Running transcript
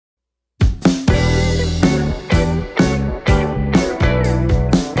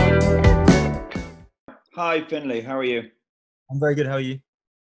Hi, Finlay. How are you? I'm very good. How are you?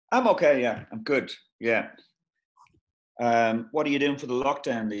 I'm okay. Yeah, I'm good. Yeah. What are you doing for the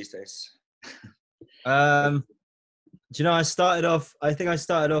lockdown these days? Um, do you know, I think I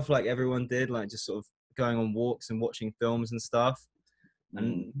started off like everyone did, like just sort of going on walks and watching films and stuff.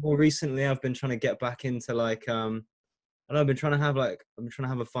 And Mm. more recently, I've been trying to get back into I don't know, I've been trying to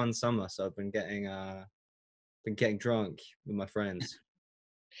have a fun summer. So I've been getting drunk with my friends.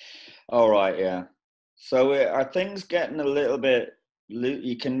 All right. Yeah. So are things getting a little bit?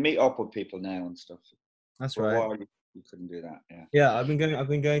 You can meet up with people now and stuff. That's For a right. while, you couldn't do that. Yeah. Yeah, I've been going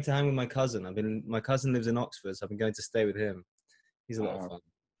to hang with my cousin. My cousin lives in Oxford, so I've been going to stay with him. He's a lot of Uh, fun.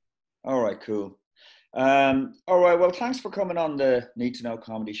 all right. Cool. All right. Well, thanks for coming on the Need to Know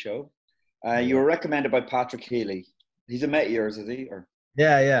Comedy Show. No You way. were recommended by Patrick Healy. He's a mate of yours, is he? Or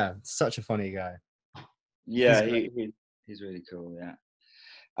Yeah, yeah. Such a funny guy. He's yeah, great. he's really cool. Yeah.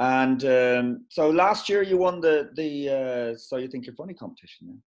 And so last year you won the So You Think You're Funny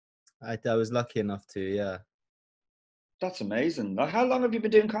competition. Yeah? I was lucky enough to, yeah. That's amazing. Now, how long have you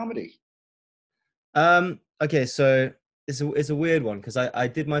been doing comedy? Okay, so it's a weird one because I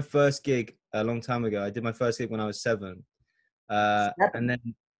did my first gig a long time ago. I did my first gig when I was seven. And Seven.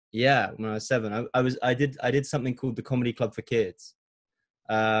 then yeah, when I was seven, I did something called the Comedy Club for Kids.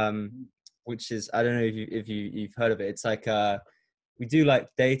 Um, which is I don't know if you've heard of it. It's like we do like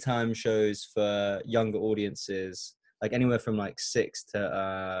daytime shows for younger audiences, like anywhere from like 6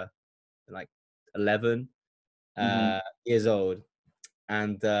 to like 11 Mm-hmm. years old.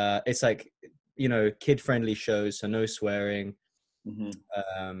 And it's like kid friendly shows, so no swearing.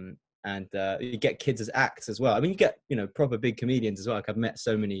 Mm-hmm. And you get kids as acts as well. I mean, you get proper big comedians as well. Like I've met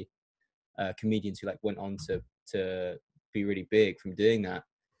so many comedians who like went on to be really big from doing that.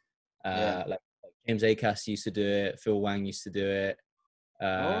 Yeah. Like James Acast used to do it, Phil Wang used to do it, All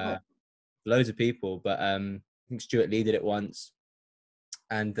uh right. loads of people. But I think Stuart Lee did it once.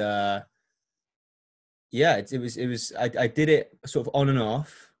 And yeah, it was I did it sort of on and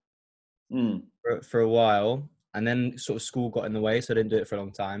off Mm. for a while, and then sort of school got in the way, so I didn't do it for a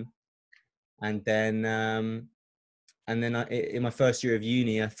long time. And then in my first year of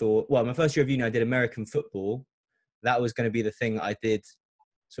uni, my first year of uni, I did American football. That was going to be the thing that I did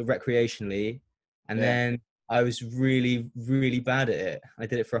sort of recreationally. And Yeah. then I was really, really bad at it. I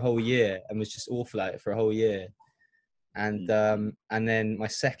did it for a whole year and was just awful at it for a whole year. Mm. And then my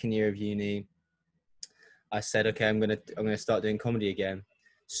second year of uni, I said, okay, I'm gonna start doing comedy again.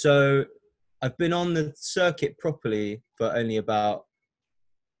 So I've been on the circuit properly for only about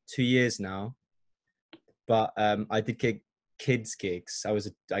 2 years now. But I did kids gigs.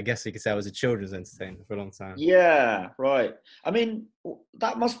 I guess you could say I was a children's entertainer for a long time. Yeah. Right. I mean,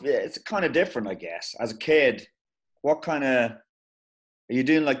 that must be. It's kind of different, I guess. As a kid, what kind of are you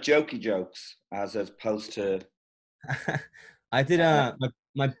doing? Like jokey jokes, as opposed to. I did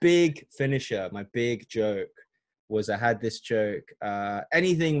my big finisher, my big joke was I had this joke,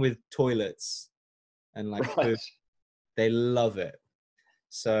 anything with toilets and like poo, Right. they love it.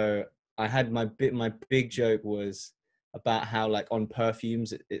 So I had my big joke was about how like on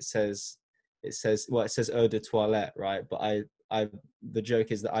perfumes it says eau de toilette, right? But I the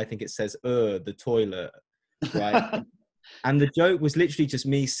joke is that I think it says the toilet, right? And the joke was literally just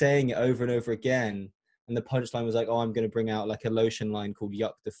me saying it over and over again. And the punchline was like, "Oh, I'm going to bring out like a lotion line called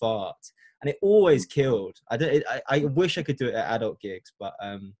Yuck the Fart," and it always killed. I wish I could do it at adult gigs, but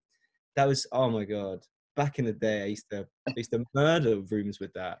that was, oh my god. Back in the day, I used to murder rooms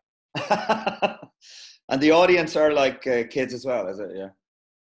with that. And the audience are like kids as well, is it? Yeah.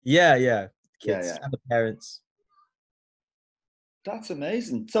 Yeah, yeah, Yeah. kids Yeah. and the parents. That's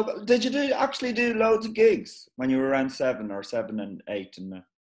amazing. So, did you actually do loads of gigs when you were around 7 or 7 and 8? And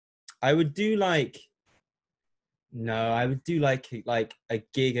I would do like no, I would do like a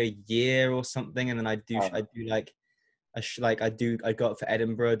gig a year or something, and then oh, I do like I go up for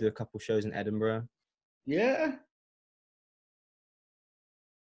Edinburgh, do a couple shows in Edinburgh. yeah.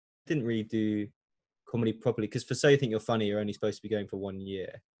 Didn't really do comedy properly because for So You Think You're Funny, you're only supposed to be going for 1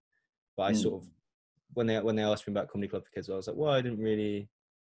 year. But I Mm. sort of when they asked me about Comedy Club for Kids, I was like, well, I didn't really.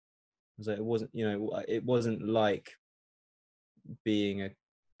 I was like, it wasn't like being a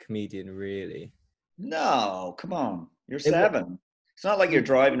comedian really. No, come on. You're It was 7. It's not like you're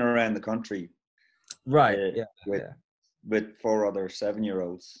driving around the country right. uh, Yeah, with yeah, with 4 other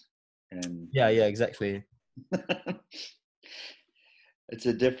 7-year-olds, and yeah, yeah, exactly. it's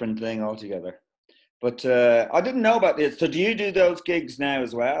a different thing altogether. But I didn't know about this. So, do you do those gigs now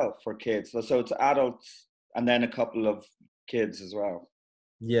as well for kids? So it's adults and then a couple of kids as well.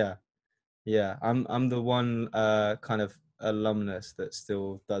 Yeah, yeah. I'm the one kind of alumnus that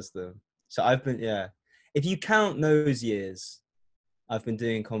still does them. So I've been, yeah. if you count those years, I've been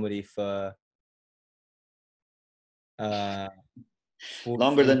doing comedy for uh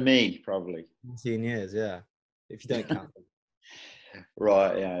Longer 14, than me, probably. 14 years, yeah. If you don't count them.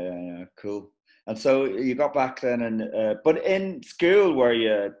 Right. Yeah. Cool. And so you got back then, and but in school, were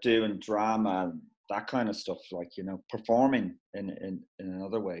you doing drama and that kind of stuff, like performing in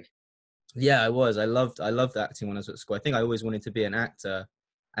another way? Yeah, I was. I loved acting when I was at school. I think I always wanted to be an actor,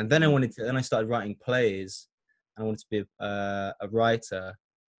 and then Mm. then I started writing plays. I wanted to be a writer,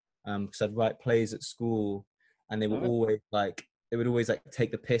 because I'd write plays at school, and Oh, they would always like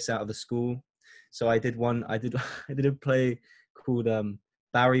take the piss out of the school. So I did one. I did I did a play called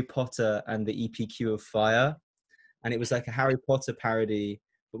Barry Potter and the EPQ of Fire, and it was like a Harry Potter parody.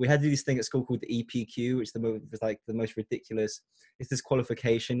 But we had to do this thing at school called the EPQ, which was like the most ridiculous. It's this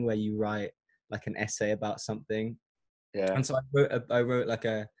qualification where you write like an essay about something. yeah. And so I wrote like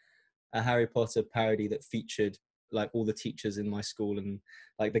a Harry Potter parody that featured like all the teachers in my school, and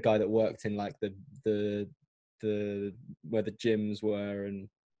like the guy that worked in like the where the gyms were,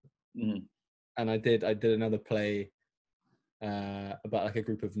 Mm. and I did another play about like a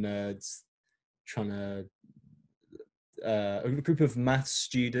group of nerds trying to a group of math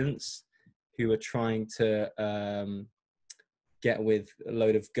students who are trying to get with a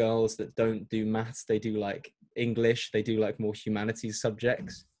load of girls that don't do maths. They do like English. They do like more humanities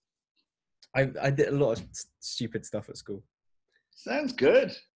subjects. I did a lot of stupid stuff at school. Sounds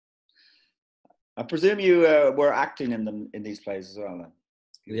good. I presume you were acting in these plays as well. Then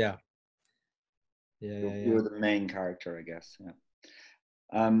Yeah. Yeah, you, yeah, you yeah. were the main character, I guess.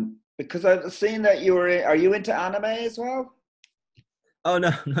 Yeah. Because I've seen that you were. Are you into anime as well? Oh no,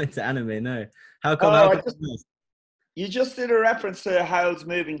 I'm not into anime. No. How come? Oh, How I come? just you just did a reference to Howl's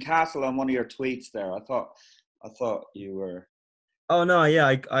Moving Castle on one of your tweets there. I thought you were. Oh no,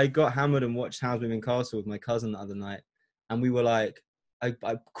 yeah. I got hammered and watched Howl's Moving Castle with my cousin the other night, and we were like, I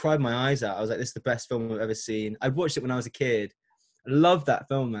cried my eyes out. I was like, this is the best film I've ever seen. I watched it when I was a kid. I love that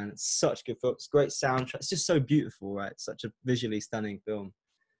film, man. It's such a good film. It's a great soundtrack. It's just so beautiful, right? It's such a visually stunning film.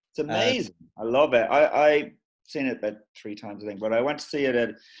 It's Uh, amazing. I love it. I seen it about 3 times, I think, but I went to see it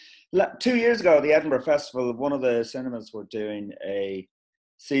at 2 years ago at the Edinburgh Festival. One of the cinemas were doing a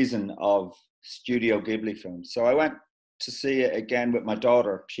season of Studio Ghibli films, so I went to see it again with my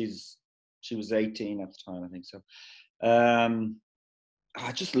daughter. She was 18 at the time, I think. So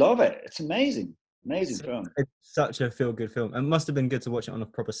I just love it. It's amazing, amazing it's, film. it's such a feel-good film. It must have been good to watch it on a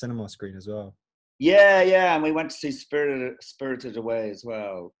proper cinema screen as well. Yeah, and we went to see Spirited Away as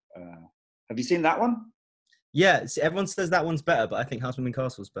well. Have you seen that one? Yeah, everyone says that one's better, but I think House Moving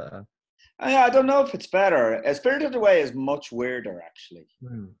Castle's better. I don't know if it's better. Spirited Away is much weirder, actually.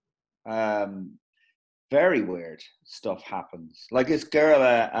 Hmm. Um, very weird stuff happens. Like this girl,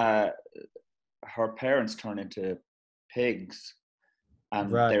 her parents turn into pigs,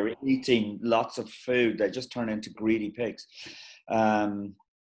 and Right. they're eating lots of food. They just turn into greedy pigs. Um,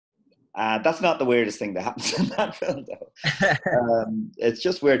 that's not the weirdest thing that happens in that film, though. It's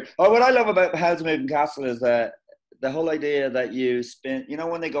just weird. Oh, what I love about Howl's Moving Castle is that the whole idea that you spin,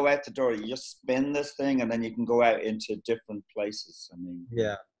 when they go out the door, you just spin this thing and then you can go out into different places. I mean,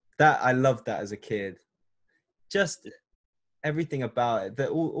 Yeah, that I loved that as a kid. Just everything about it. That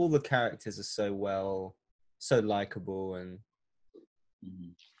all the characters are so likable, and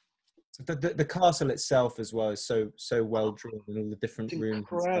mhm. the castle itself as well is so well Oh, drawn, and all the it's different rooms and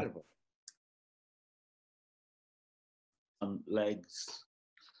stuff. incredible. Legs.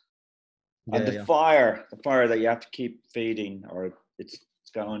 And Yeah, yeah. the fire that you have to keep feeding, or it's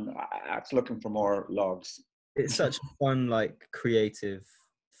going, it's looking for more logs. It's such a fun, like, creative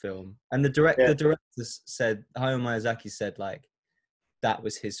film. And Yeah. the director said, Hayao Miyazaki said, like, that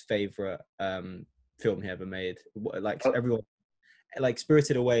was his favorite film he ever made. Like Oh, everyone, like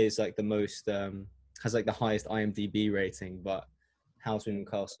Spirited Away is like the most has like the highest IMDb rating, but House Moving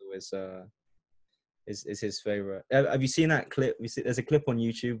Castle is his favorite. Have you seen that clip? There's a clip on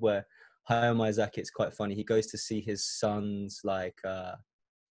YouTube where Hayao Miyazaki. It's quite funny. He goes to see his son's like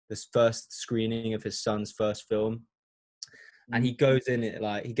this first screening of his son's first film, and he goes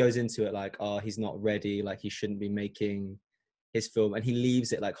into it like, oh, he's not ready, like he shouldn't be making his film, and he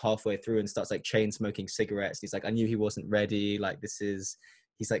leaves it like halfway through and starts like chain smoking cigarettes. He's like, I knew he wasn't ready, like he's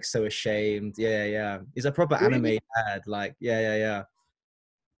like so ashamed. Yeah, he's a proper really? anime dad, like yeah.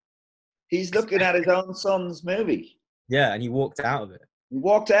 He's looking at his own son's movie. Yeah, and he walked out of it. He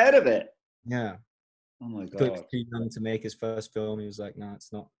walked out of it. Yeah, Oh my he thought he was God. too young to make his first film. He was like, no,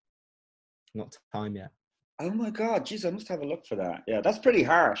 it's not time yet. Oh my God. Jeez, I must have a look for that. Yeah, that's pretty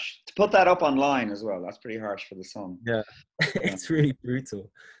harsh. To put that up online as well, that's pretty harsh for the son. Yeah. Yeah. It's really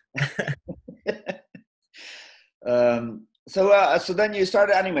brutal. So then you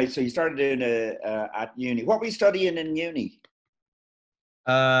started anyway. So you started doing at uni. What were you studying in uni?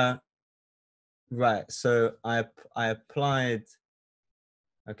 Right. So I applied.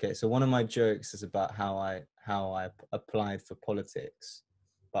 Okay. So one of my jokes is about how I applied for politics,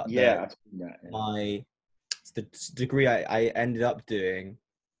 but Yeah, I've seen that, yeah. my the degree I ended up doing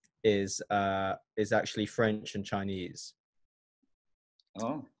is actually French and Chinese.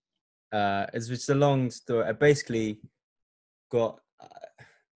 Oh, It's a long story. I basically got.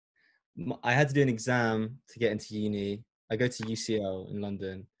 I had to do an exam to get into uni. I go to UCL in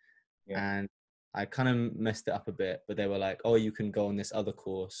London, yeah. and I kind of messed it up a bit. But they were like, "Oh, you can go on this other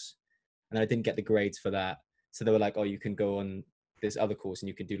course," and I didn't get the grades for that. So they were like, "Oh, you can go on this other course and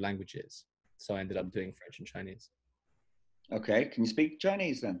you can do languages." So I ended up doing French and Chinese. Okay. Can you speak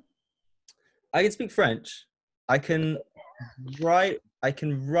Chinese then? I can speak French. I can write. I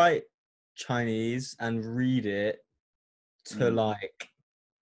can write Chinese and read it to Mm. like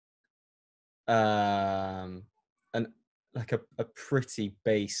an a pretty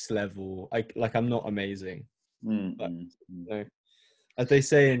base level. I'm not amazing, Mm, but mm, mm. you know, as they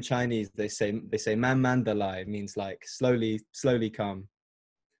say in Chinese, they say man man da lai, means like slowly come.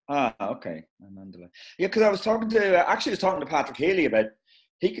 Ah, okay. Mandalay. Yeah, because I was talking to actually I was talking to Patrick Healy about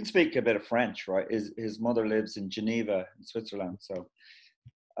he can speak a bit of French, right? His mother lives in Geneva, in Switzerland, so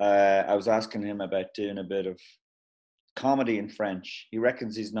I was asking him about doing a bit of comedy in French. He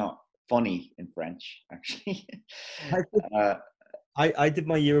reckons he's not funny in French, actually. I did, uh, I did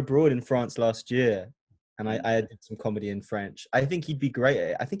my year abroad in France last year, and I did some comedy in French. I think he'd be great at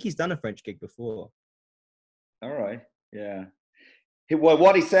it. I think he's done a French gig before. all right, yeah. Well,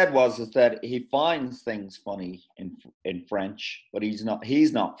 what he said was is that he finds things funny in French, but he's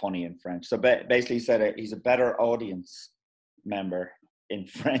not funny in French. So basically, he said he's a better audience member in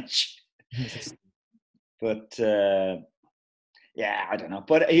French. Interesting. But yeah, I don't know.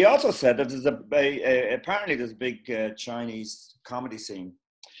 But he also said that apparently there's a big Chinese comedy scene.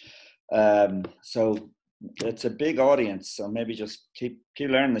 So it's a big audience. So maybe just keep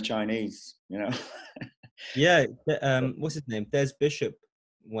learning the Chinese. Yeah. What's his name? Des Bishop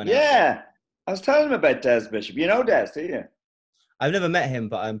went out there. Yeah, I was telling him about Des Bishop. You know Des, do you? I've never met him,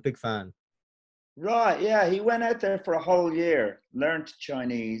 but I'm a big fan. Right. Yeah, he went out there for a whole year, learned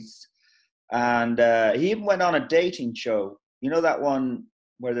Chinese, and he even went on a dating show. You know that one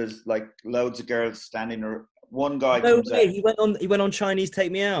where there's like loads of girls standing, or one guy No comes out. way. He went on Chinese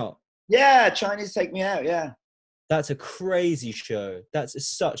Take Me Out. Yeah, Chinese Take Me Out. Yeah. That's a crazy show. That's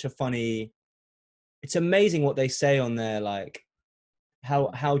such a funny. It's amazing what they say on there, like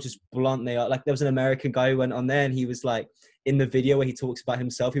how just blunt they are. Like there was an American guy who went on there, and he was like in the video where he talks about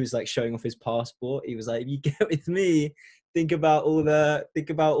himself. He was like showing off his passport. He was like, "If you get with me, think about all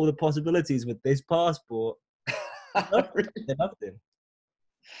the possibilities with this passport." They loved him.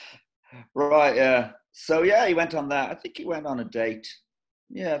 Right. Yeah. So yeah, he went on that. I think he went on a date.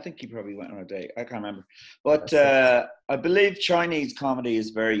 Yeah, I think he probably went on a date. I can't remember. But That's so I believe Chinese comedy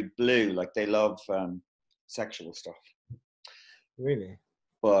is very blue. Like they love sexual stuff, really.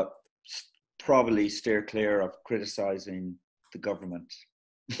 but probably steer clear of criticizing the government.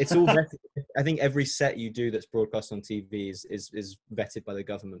 It's all vetted. I think every set you do that's broadcast on TV is vetted by the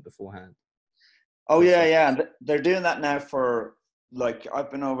government beforehand. Oh That's yeah, like, yeah. And they're doing that now for like I've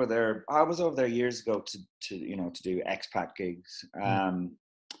been over there. I was over there years ago to do expat gigs.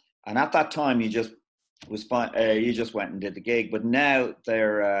 And at that time, you just was fine. You just went and did the gig. But now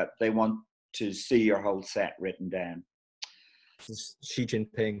they want to see your whole set written down. Xi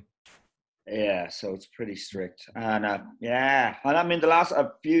Jinping. Yeah, so it's pretty strict. And yeah, and I mean the last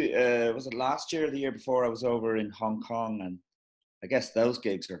a few was it last year or the year before I was over in Hong Kong, and I guess those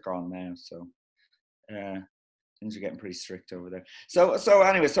gigs are gone now. So things are getting pretty strict over there. So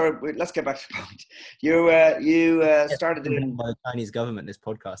anyway, sorry. Let's get back to the point. You started doing by the Chinese government this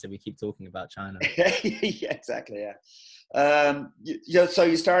podcast if we keep talking about China. yeah, exactly. Yeah. So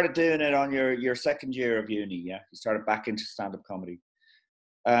you started doing it on your second year of uni. Yeah, you started back into stand-up comedy.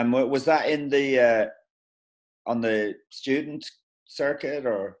 Was that in the on the student circuit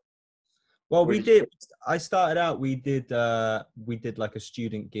or? Well, we did. I started out. We did like a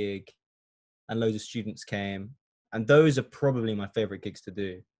student gig, and loads of students came, and those are probably my favorite gigs to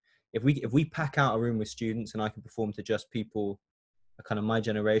do. If we pack out a room with students and I can perform to just people kind of my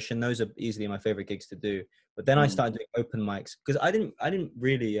generation, those are easily my favorite gigs to do. But then I started doing open mics because I didn't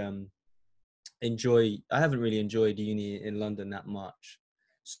really I haven't really enjoyed uni in London that much.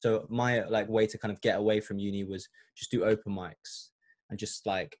 So my like way to kind of get away from uni was just do open mics and just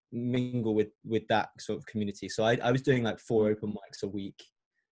like mingle with that sort of community. So I was doing like 4 open mics a week,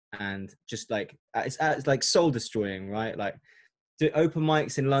 and just like it's like soul destroying, right? Like do open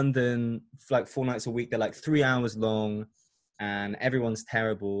mics in London for like 4 nights a week. They're like 3 hours long, and everyone's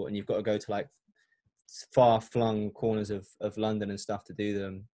terrible, and you've got to go to like far flung corners of London and stuff to do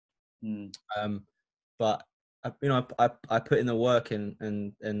them. Mm. But I put in the work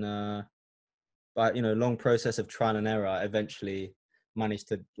and but long process of trial and error, I eventually managed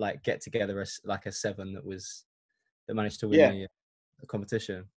to like get together a 7 that managed to win Yeah. the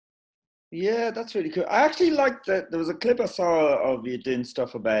competition. Yeah, that's really cool. I actually liked that. There was a clip I saw of you doing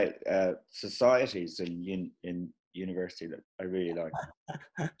stuff about societies in university that I really liked.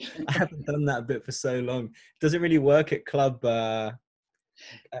 I haven't done that bit for so long. It doesn't really work at club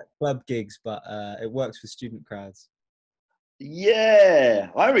gigs, but it works with student crowds.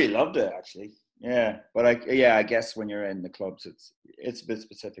 Yeah, I really loved it actually. Yeah, but I guess when you're in the clubs, it's a bit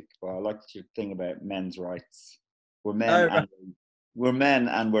specific. But I liked your thing about men's rights. We're men Oh, right. and we're men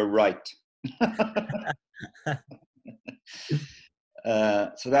and we're right.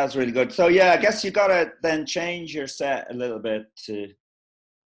 So that's really good. So yeah, I guess you gotta then change your set a little bit to.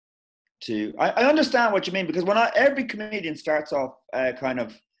 I understand what you mean, because when every comedian starts off kind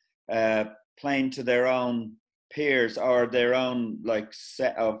of playing to their own peers or their own like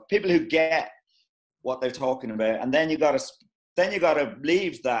set of people who get what they're talking about, and then you gotta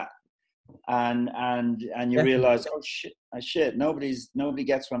leave that and you Definitely. realize, oh shit, nobody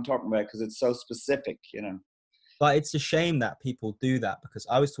gets what I'm talking about because it's so specific, you know. But it's a shame that people do that, because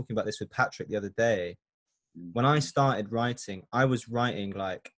I was talking about this with Patrick the other day. When I started writing, I was writing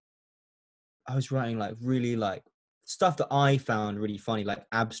like really like stuff that I found really funny, like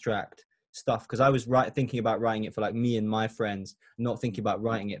abstract stuff, because I was thinking about writing it for like me and my friends, not thinking about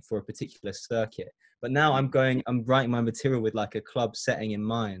writing it for a particular circuit. But now I'm writing my material with like a club setting in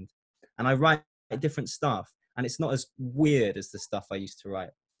mind, and I write different stuff, and it's not as weird as the stuff I used to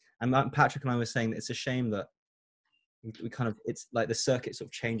write. And Patrick and I were saying that it's a shame that we kind of, it's like the circuit sort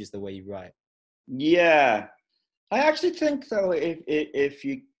of changes the way you write. Yeah, I actually think though, if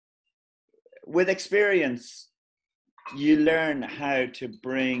you, with experience, you learn how to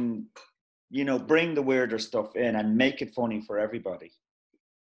bring the weirder stuff in and make it funny for everybody.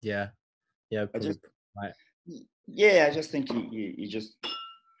 Yeah, I probably just, right. yeah, I just think you just. I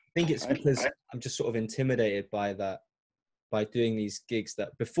think it's because I'm just sort of intimidated by that, by doing these gigs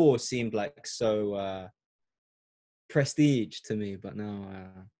that before seemed like so prestige to me, but now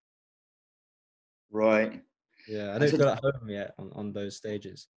Right. yeah, I And don't so, feel at home yet on those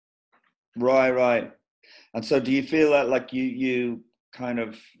stages. right. And so, do you feel that like you kind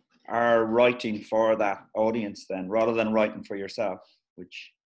of are writing for that audience then, rather than writing for yourself?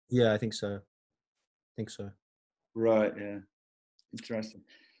 Which. Yeah, I think so. Right. Yeah. Interesting.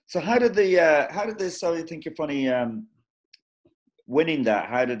 So, how did this? So, you think you're funny? Winning that,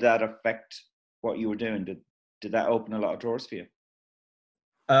 how did that affect what you were doing? Did that open a lot of doors for you?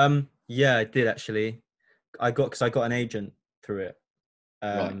 Yeah, I did actually. Because I got an agent through it.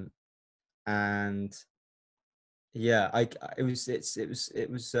 Right. And yeah, it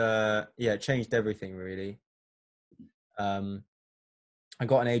changed everything really. I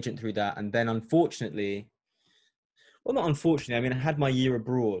got an agent through that, and then unfortunately, well, not unfortunately, I mean, I had my year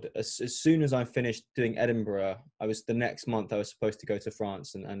abroad. As soon as I finished doing Edinburgh, the next month I was supposed to go to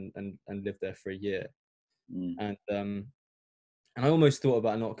France and live there for a year. Mm. And I almost thought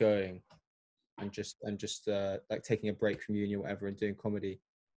about not going and just like taking a break from uni or whatever and doing comedy.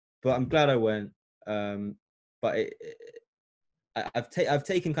 But I'm glad I went. But I've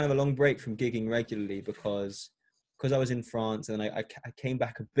taken kind of a long break from gigging regularly because I was in France, and I came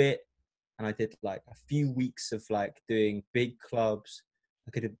back a bit, and I did like a few weeks of like doing big clubs.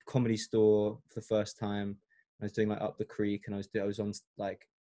 Like I did Comedy Store for the first time. I was doing like Up the Creek, and I was on like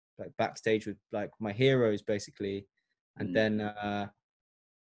backstage with like my heroes basically, and then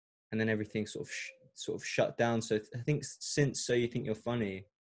everything sort of shut down. So I think since So You Think You're Funny,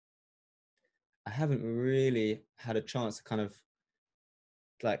 I haven't really had a chance to kind of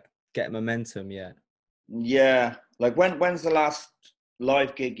like get momentum yet. Yeah. Like when's the last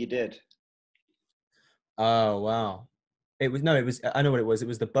live gig you did? Oh wow. I know what it was. It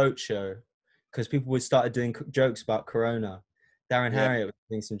was the boat show, because people would started doing jokes about Corona. Darren Yeah. Harriott was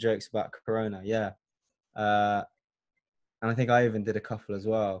doing some jokes about Corona. Yeah. Uh, and I think I even did a couple as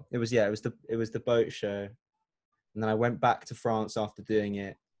well. It was the boat show. And then I went back to France after doing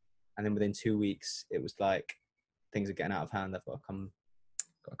it. And then within 2 weeks, it was like, things are getting out of hand. I've got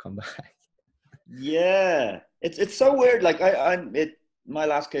to come back. Yeah. It's so weird. Like my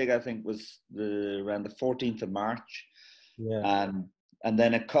last gig I think was around the 14th of March. Yeah. And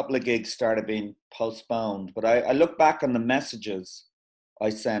then a couple of gigs started being postponed. But I look back on the messages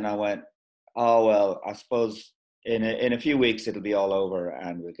I went, oh well, I suppose in a few weeks it'll be all over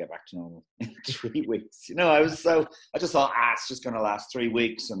and we'll get back to normal in 3 weeks. I just thought, it's just going to last 3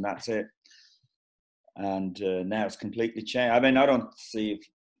 weeks and that's it. And now it's completely changed. I mean, I don't see if,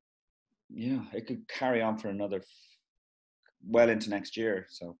 it could carry on for another well into next year.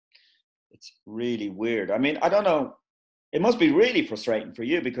 So it's really weird. I mean, I don't know. It must be really frustrating for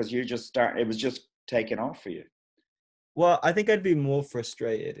you because it was just taking off for you. Well, I think I'd be more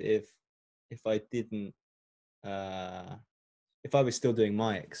frustrated if I didn't, if I was still doing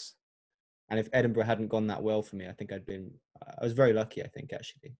mics, and if Edinburgh hadn't gone that well for me. I was very lucky, I think,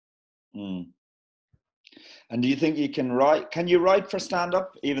 actually. Mm. And do you think you can write? Can you write for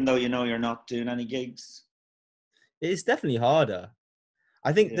stand-up, even though you're not doing any gigs? It's definitely harder.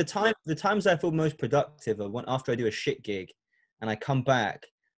 I think the times I feel most productive are after I do a shit gig, and I come back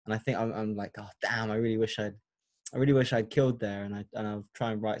and I think I'm like, oh damn, I really wish I'd killed there, and I'll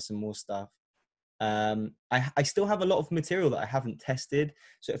try and write some more stuff. I still have a lot of material that I haven't tested,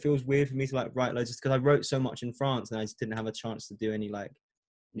 so it feels weird for me to like write loads, just because I wrote so much in France and I just didn't have a chance to do any like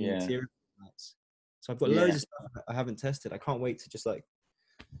new material. So I've got loads of stuff I haven't tested. I can't wait to just like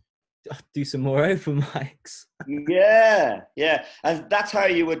do some more open mics. Yeah, and that's how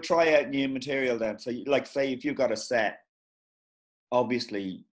you would try out new material then. So, like, say if you've got a set,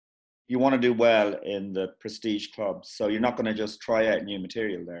 obviously you want to do well in the prestige clubs, so you're not going to just try out new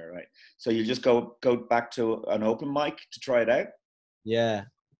material there, right? So you just go back to an open mic to try it out. Yeah.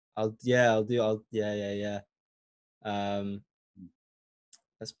 That's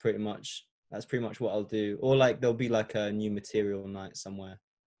pretty much what I'll do. Or like there'll be like a new material night somewhere.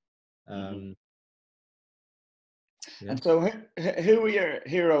 And so who were your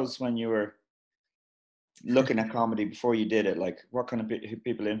heroes when you were looking at comedy before you did it? Like, what kind of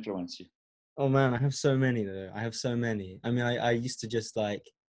people influence you? Oh man, I have so many though. I have so many. I mean, I used to just like,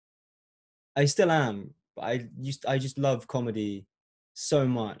 I still am, but I just love comedy so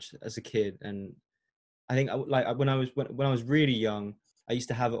much as a kid. And I think when I was really young, I used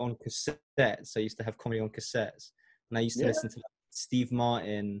to have it on cassettes. I used to have comedy on cassettes, and I used to listen to like, Steve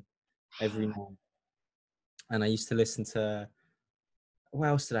Martin every night. And I used to listen to, what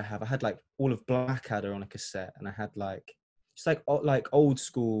else did I have? I had like all of Blackadder on a cassette, and I had like just like old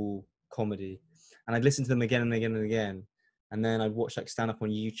school comedy, and I'd listen to them again and again and again. And then I'd watch like stand up on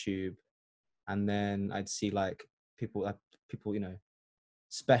YouTube, and then I'd see like people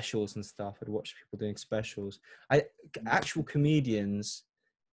specials and stuff. I'd watch people doing specials. Actual comedians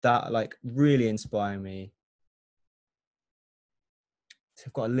that like really inspire me. So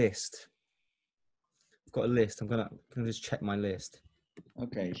I've got a list. I'm gonna just check my list.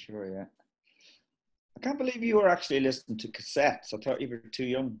 Okay, sure, yeah. I can't believe you were actually listening to cassettes. I thought you were too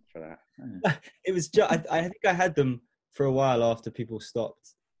young for that. It was just, I think I had them for a while after people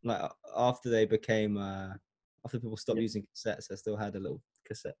stopped, like after they became, after people stopped using cassettes. I still had a little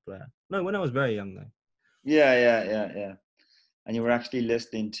cassette player. No, when I was very young though. Yeah. And you were actually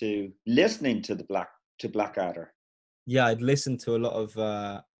listening to Blackadder. Yeah, I'd listened to a lot of,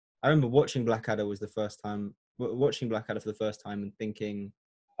 I remember watching Blackadder for the first time and thinking,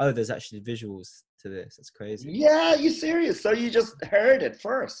 oh, there's actually visuals to this. That's crazy. Yeah, you serious? So you just heard it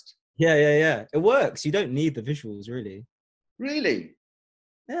first? Yeah. It works. You don't need the visuals, really. Really?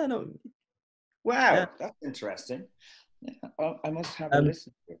 Yeah, no. Wow, Yeah. that's interesting. Yeah, I must have a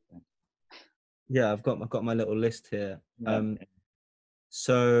listen to it then. Yeah, I've got my little list here.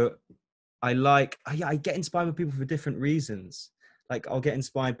 So I get inspired by people for different reasons. Like I'll get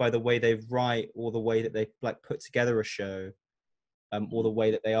inspired by the way they write, or the way that they like put together a show, or the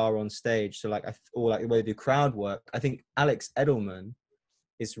way that they are on stage. So like, or like the way they do crowd work. I think Alex Edelman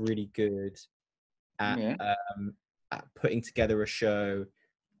is really good at putting together a show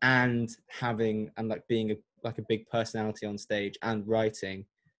and like being a big personality on stage and writing.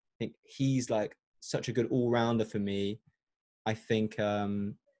 I think he's like such a good all-rounder for me. I think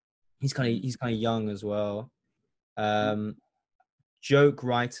he's kind of young as well. Joke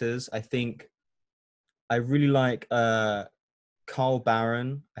writers, I think I really like Carl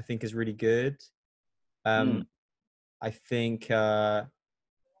Barron. I think is really good. I think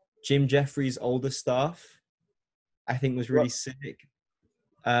Jim Jeffries' older stuff I think was really sick.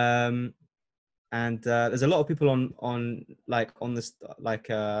 And there's a lot of people on this, like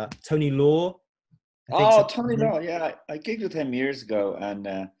Tony Law. Tony Law, yeah, I gigged with him years ago,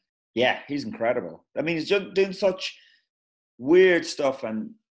 and yeah, he's incredible. I mean, he's just doing such weird stuff,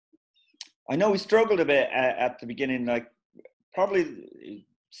 and I know he struggled a bit at the beginning, like probably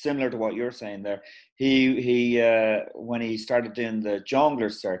similar to what you're saying there. He when he started doing the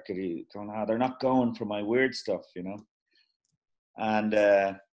Jongleur circuit, he going, they're not going for my weird stuff,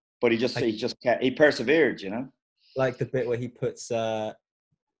 and but he persevered, you know. Like the bit where he puts, I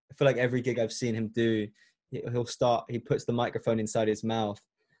feel like every gig I've seen him do, he puts the microphone inside his mouth,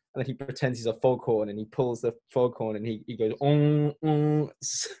 and then he pretends he's a foghorn, and he pulls the foghorn, and he goes,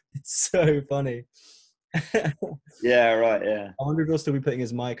 it's so funny. Yeah, right, yeah. I wonder if he'll still be putting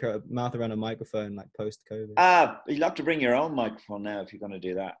his mouth around a microphone like post-COVID. You'll have to bring your own microphone now if you're going to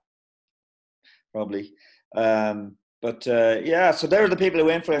do that, probably. But yeah, so they're the people who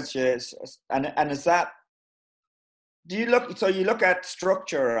influence you, and is that? Do you look? So you look at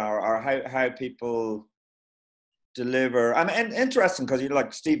structure or how people deliver. I mean, interesting because you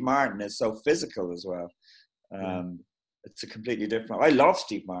like Steve Martin is so physical as well. It's a completely different. I love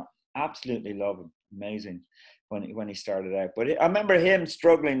Steve Martin, absolutely love him, amazing when he started out. But I remember him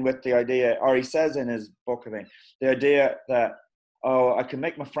struggling with the idea, or he says in his book, I think, the idea that I can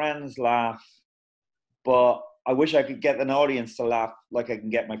make my friends laugh, but I wish I could get an audience to laugh like I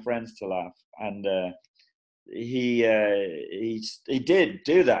can get my friends to laugh, and. He did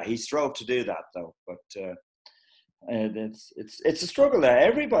do that. He strove to do that though, but it's a struggle that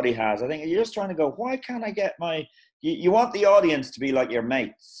everybody has. I think you're just trying to go, why can't I get you want the audience to be like your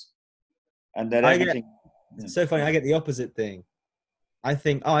mates, and that everything. It's so funny. I get the opposite thing. I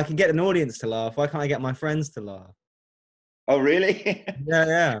think, I can get an audience to laugh. Why can't I get my friends to laugh? Oh, really?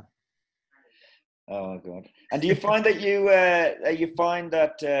 Yeah. Oh God! And do you find that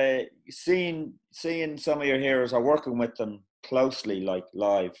seeing some of your heroes or working with them closely, like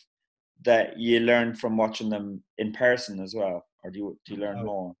live, that you learn from watching them in person as well, or do you learn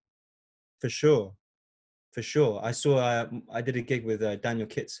more? For sure. I did a gig with Daniel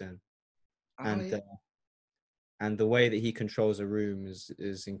Kitson, and the way that he controls a room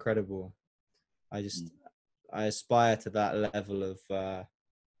is incredible. I aspire to that level of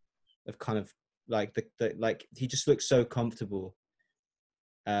kind of. Like like he just looks so comfortable,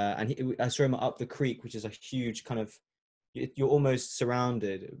 and I saw him up the creek, which is a huge kind of, you're almost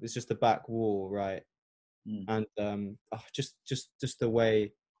surrounded. It was just the back wall, right? And just the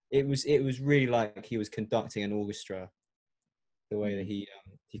way it was really like he was conducting an orchestra. The way that he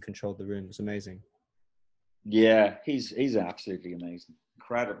controlled the room was amazing. Yeah, he's absolutely amazing,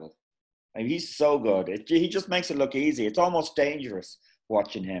 incredible. I mean, he's so good. He just makes it look easy. It's almost dangerous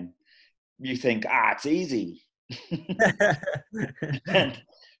watching him. You think, it's easy.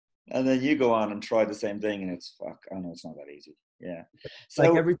 and then you go on and try the same thing, and it's fuck. I know it's not that easy. Yeah.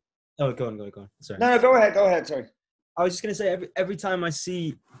 So like go on. Sorry. No, go ahead. Sorry. I was just gonna say every time I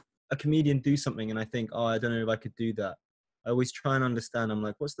see a comedian do something, and I think, I don't know if I could do that. I always try and understand. I'm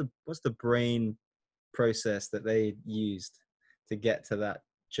like, what's the brain process that they used to get to that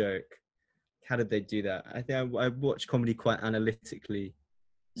joke? How did they do that? I think I watch comedy quite analytically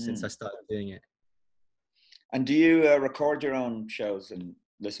since I started doing it. And do you record your own shows and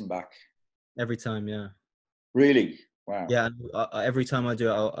listen back? Every time, yeah. Really? Wow. Yeah, every time I do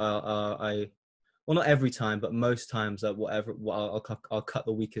it, well, not every time, but most times, I'll cut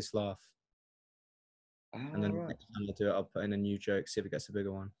the weakest laugh. And then next time I do it, I'll put in a new joke, see if it gets a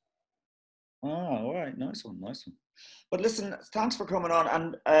bigger one. Oh, all right. Nice one. But listen, thanks for coming on.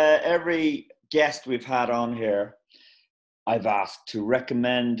 And every guest we've had on here, I've asked to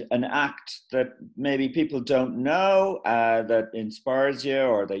recommend an act that maybe people don't know, that inspires you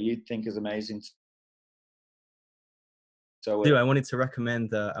or that you think is amazing. So I wanted to recommend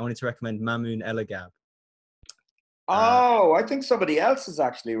Mamoun Elagab. I think somebody else has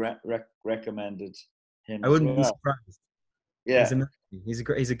actually recommended him. I wouldn't be surprised. Yeah,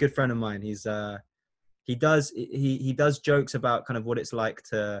 he's a good friend of mine. He does jokes about kind of what it's like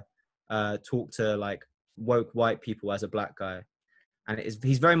to talk to like woke white people as a black guy, and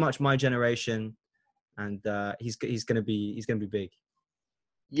he's very much my generation, and he's gonna be big.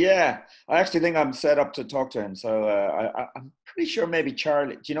 Yeah, I actually think I'm set up to talk to him. So I'm pretty sure maybe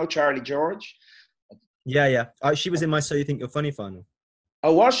Charlie. Do you know Charlie George? Yeah. She was in my So You Think You're Funny final.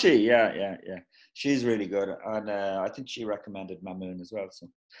 Oh, was she? Yeah. She's really good, and I think she recommended Mamoun as well. So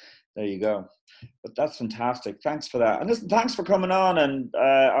there you go. But that's fantastic. Thanks for that. And listen, thanks for coming on. And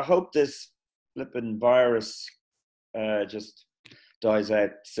I hope this flipping virus just dies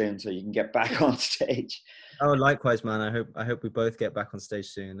out soon, so you can get back on stage. Oh, likewise, man. I hope we both get back on stage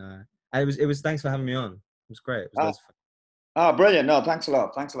soon. It was. Thanks for having me on. It was great. It was loads of fun. Oh, brilliant. No, thanks a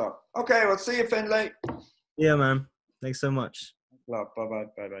lot. Okay, well, see you, Finlay. Yeah, man. Thanks so much. Thanks a lot. Bye-bye.